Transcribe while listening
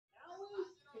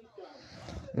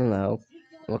Hello,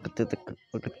 welcome to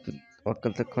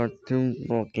Cartoon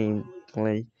Brawl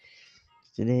gameplay.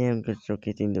 Today I'm going to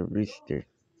showcasing the Rooster,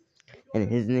 and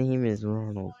his name is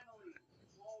Ronald,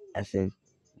 as in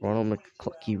Ronald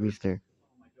McClucky Rooster.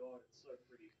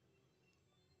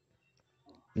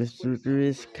 This Rooster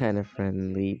is kind of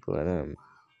friendly,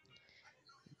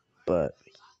 but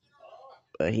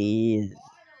he is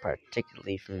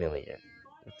particularly familiar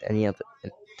with any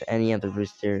other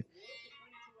Rooster.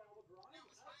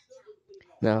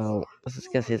 Now let's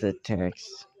discuss his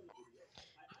attacks.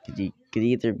 Could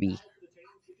either be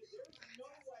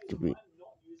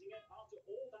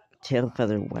tail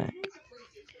feather whack,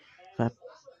 flap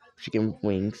chicken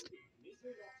wings,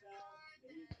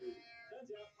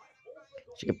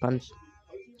 chicken punch,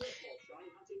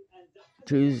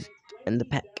 twos, and the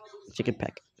peck, chicken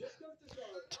peck,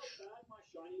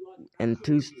 and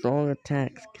two strong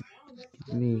attacks.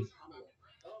 Give me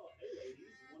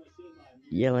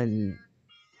yelling,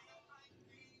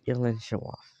 show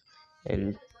off,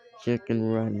 and chicken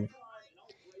run.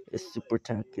 His super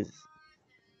attack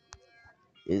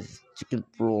is chicken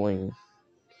rolling,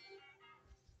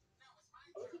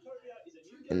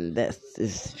 and that's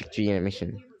his victory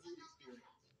animation.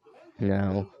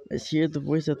 Now let's hear the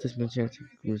voice of this majestic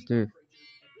rooster.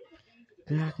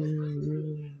 Well,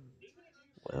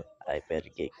 I better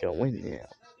get going now.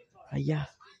 Yeah,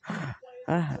 ah,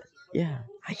 yeah,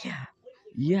 yeah,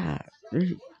 yeah.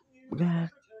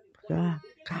 Ah, ah,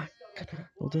 ah,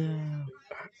 down.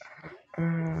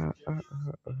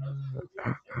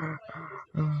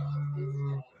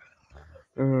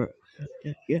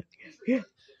 Yeah, yeah,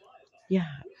 yeah,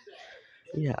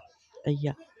 yeah,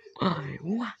 yeah.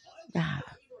 What? Ah,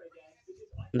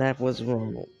 that was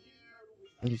wrong.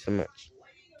 Thank you so much.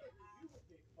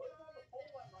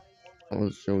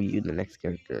 I'll show you the next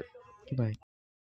character.